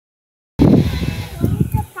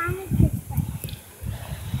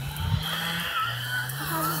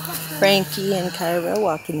Frankie and Kyra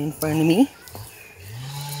walking in front of me.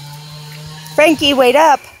 Frankie, wait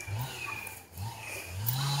up!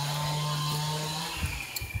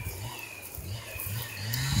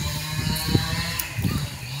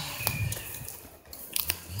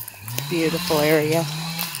 Beautiful area.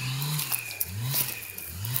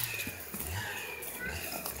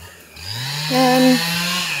 And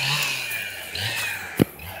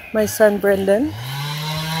my son Brendan,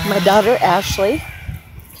 my daughter Ashley,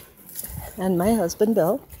 and my husband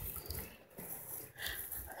Bill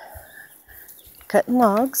cutting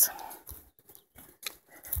logs.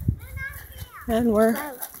 And we're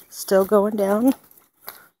still going down.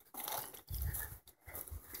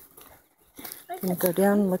 Gonna go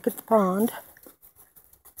down and look at the pond.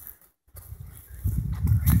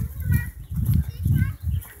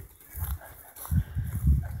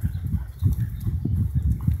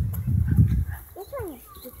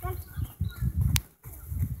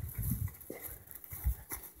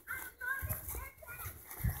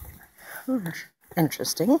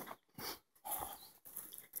 Interesting.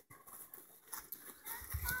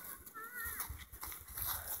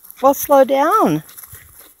 Well, slow down.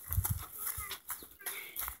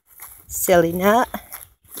 Silly nut.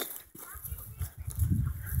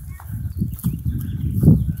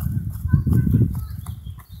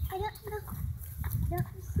 I don't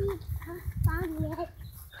see how far yet.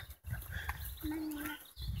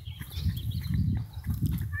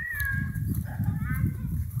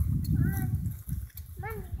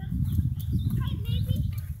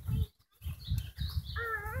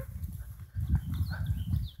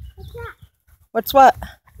 What's what?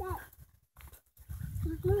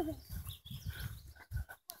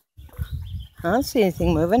 I don't see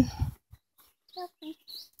anything moving.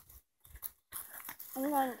 I'm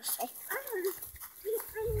going to say.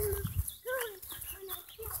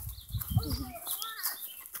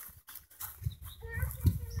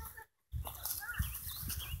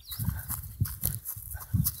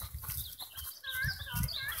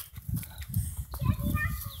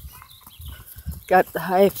 Got the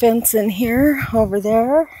high fence in here, over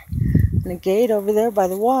there, and a gate over there by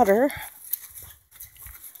the water.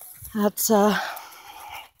 That's to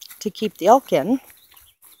keep the elk in.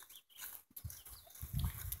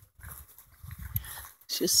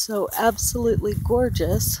 It's just so absolutely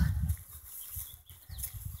gorgeous.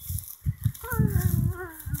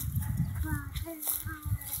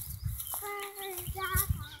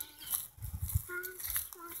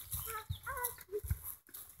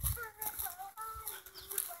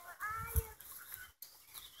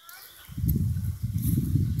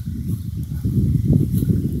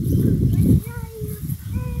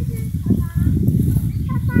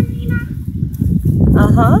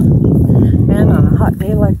 Uh-huh. Man, on a hot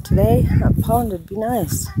day like today, that pond would be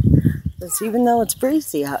nice. Because even though it's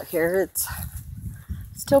breezy out here, it's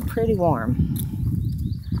still pretty warm.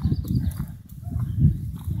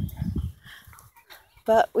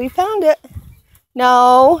 But we found it.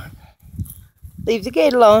 No. Leave the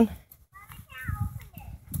gate alone.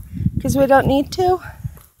 Because we don't need to.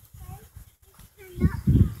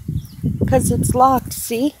 Because it's locked,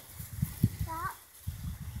 see?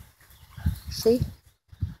 See?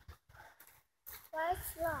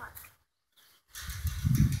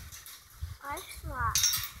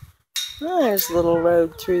 Oh, there's a little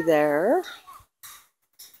road through there.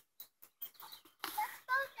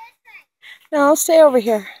 No, I'll stay over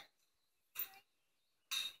here.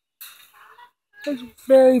 It's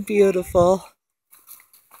very beautiful.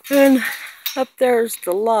 And up there's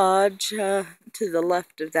the lodge to the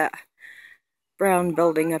left of that brown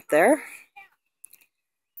building up there.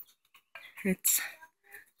 It's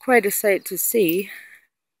quite a sight to see.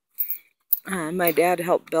 My dad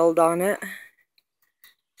helped build on it.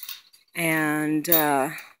 And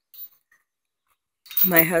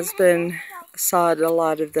my husband sawed a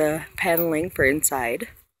lot of the paneling for inside.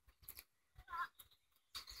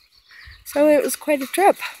 So it was quite a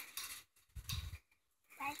trip.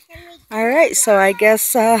 Alright, so I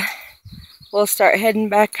guess we'll start heading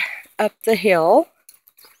back up the hill.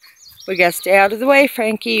 We gotta stay out of the way,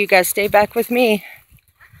 Frankie. You gotta stay back with me.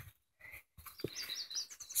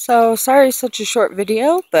 So sorry it's such a short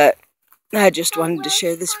video, but I just wanted to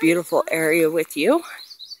share this beautiful area with you.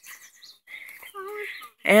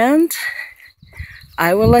 And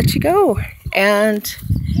I will let you go. And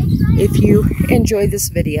if you enjoy this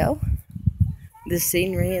video, the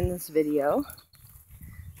scenery in this video,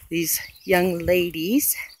 these young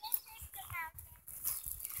ladies,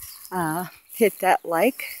 hit that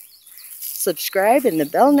like, subscribe, and the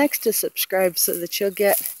bell next to subscribe so that you'll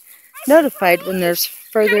get notified when there's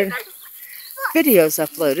further videos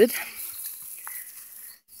uploaded.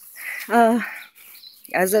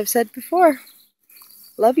 As I've said before,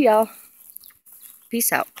 love y'all.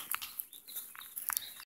 Peace out.